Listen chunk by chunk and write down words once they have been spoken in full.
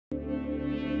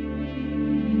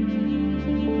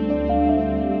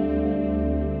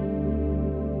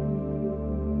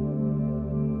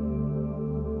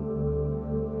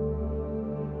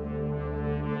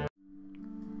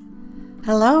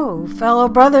Hello, fellow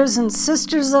brothers and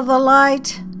sisters of the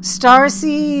light, star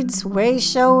seeds, way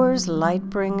showers, light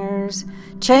bringers,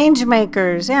 change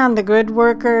makers, and the good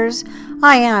workers.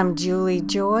 I am Julie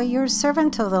Joy, your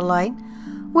servant of the light,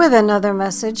 with another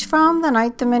message from the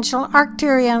ninth dimensional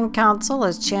Arcturian Council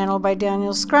as channeled by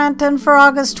Daniel Scranton for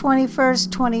August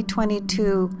 21st,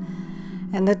 2022.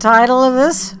 And the title of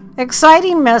this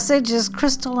exciting message is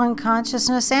Crystalline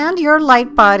Consciousness and Your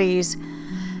Light Bodies.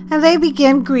 And they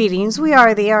begin, greetings. We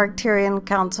are the Arcturian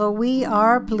Council. We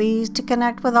are pleased to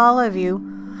connect with all of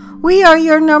you. We are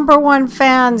your number one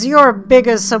fans, your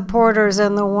biggest supporters,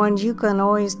 and the ones you can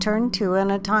always turn to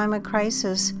in a time of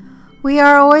crisis. We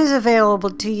are always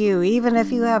available to you, even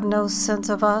if you have no sense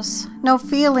of us, no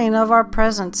feeling of our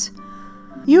presence.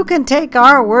 You can take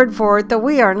our word for it that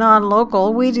we are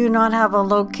non-local. We do not have a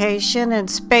location in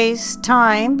space,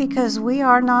 time, because we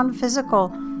are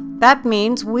non-physical. That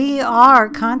means we are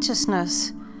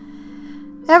consciousness.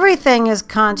 Everything is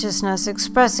consciousness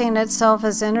expressing itself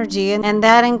as energy, and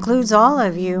that includes all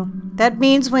of you. That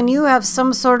means when you have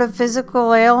some sort of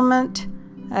physical ailment,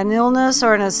 an illness,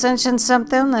 or an ascension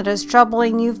symptom that is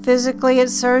troubling you physically, it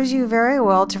serves you very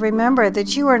well to remember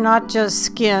that you are not just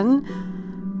skin,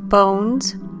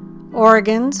 bones,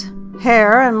 organs,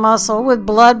 hair, and muscle with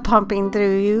blood pumping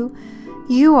through you.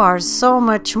 You are so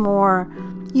much more.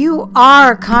 You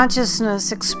are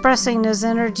consciousness expressing as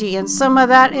energy, and some of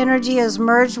that energy is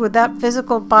merged with that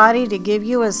physical body to give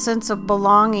you a sense of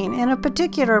belonging in a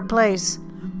particular place.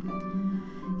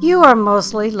 You are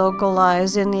mostly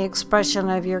localized in the expression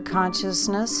of your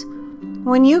consciousness.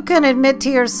 When you can admit to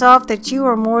yourself that you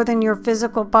are more than your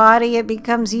physical body, it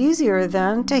becomes easier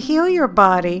then to heal your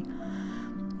body.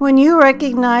 When you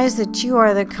recognize that you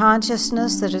are the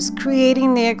consciousness that is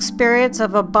creating the experience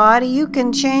of a body, you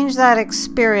can change that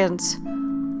experience.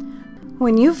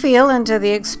 When you feel into the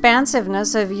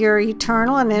expansiveness of your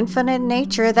eternal and infinite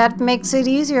nature, that makes it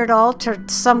easier to alter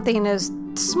something as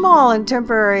small and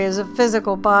temporary as a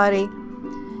physical body.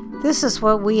 This is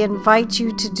what we invite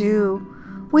you to do.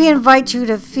 We invite you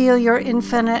to feel your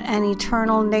infinite and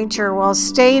eternal nature while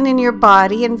staying in your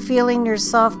body and feeling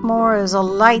yourself more as a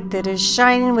light that is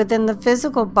shining within the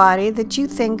physical body that you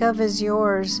think of as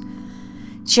yours.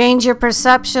 Change your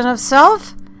perception of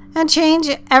self and change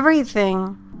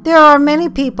everything. There are many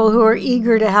people who are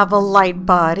eager to have a light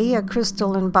body, a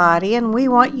crystalline body, and we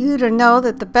want you to know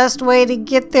that the best way to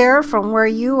get there from where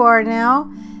you are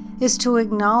now is to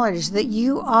acknowledge that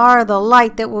you are the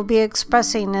light that will be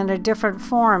expressing in a different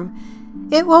form.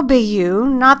 It will be you,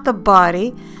 not the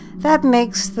body. That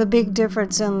makes the big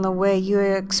difference in the way you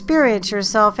experience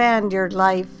yourself and your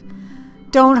life.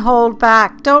 Don't hold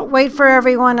back. Don't wait for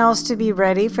everyone else to be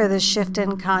ready for the shift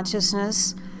in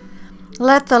consciousness.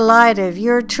 Let the light of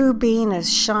your true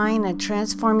beingness shine and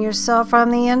transform yourself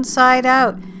from the inside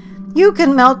out. You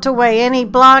can melt away any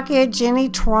blockage, any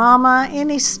trauma,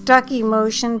 any stuck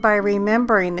emotion by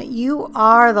remembering that you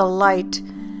are the light,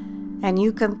 and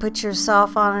you can put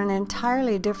yourself on an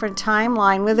entirely different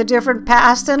timeline with a different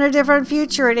past and a different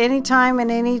future at any time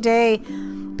and any day,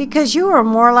 because you are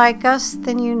more like us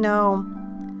than you know.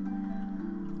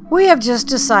 We have just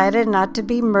decided not to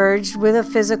be merged with a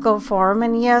physical form,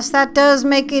 and yes, that does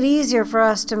make it easier for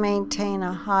us to maintain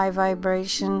a high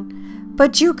vibration.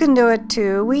 But you can do it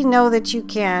too. We know that you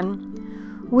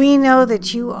can. We know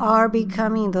that you are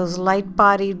becoming those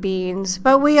light-bodied beings,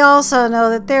 but we also know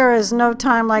that there is no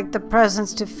time like the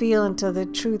present to feel into the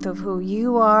truth of who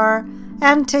you are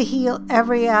and to heal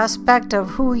every aspect of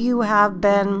who you have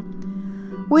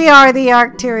been. We are the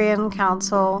Arcturian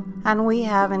Council, and we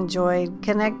have enjoyed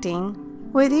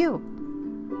connecting with you.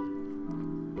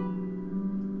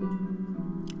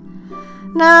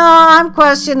 Now, I'm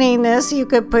questioning this. You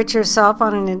could put yourself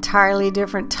on an entirely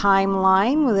different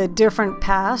timeline with a different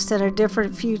past and a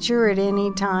different future at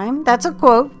any time. That's a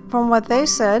quote from what they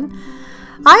said.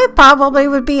 I probably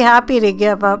would be happy to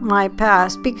give up my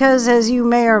past because, as you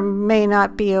may or may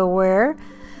not be aware,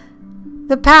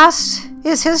 the past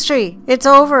is history. It's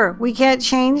over. We can't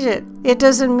change it. It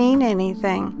doesn't mean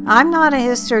anything. I'm not a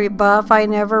history buff. I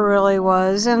never really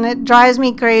was. And it drives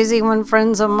me crazy when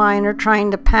friends of mine are trying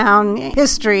to pound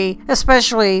history,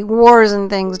 especially wars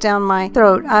and things, down my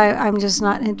throat. I'm just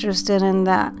not interested in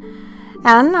that.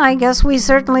 And I guess we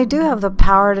certainly do have the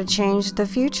power to change the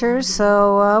future,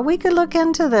 so we could look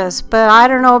into this. But I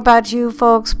don't know about you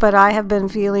folks, but I have been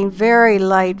feeling very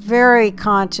light, very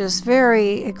conscious,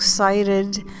 very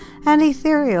excited, and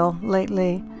ethereal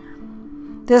lately.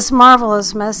 This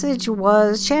marvelous message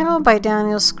was channeled by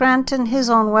Daniel Scranton. His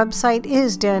own website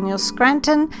is Daniel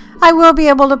Scranton. I will be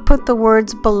able to put the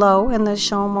words below in the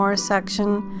Show More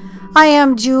section. I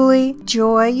am Julie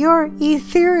Joy, your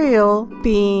ethereal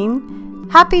being,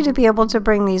 happy to be able to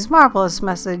bring these marvelous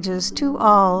messages to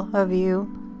all of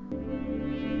you.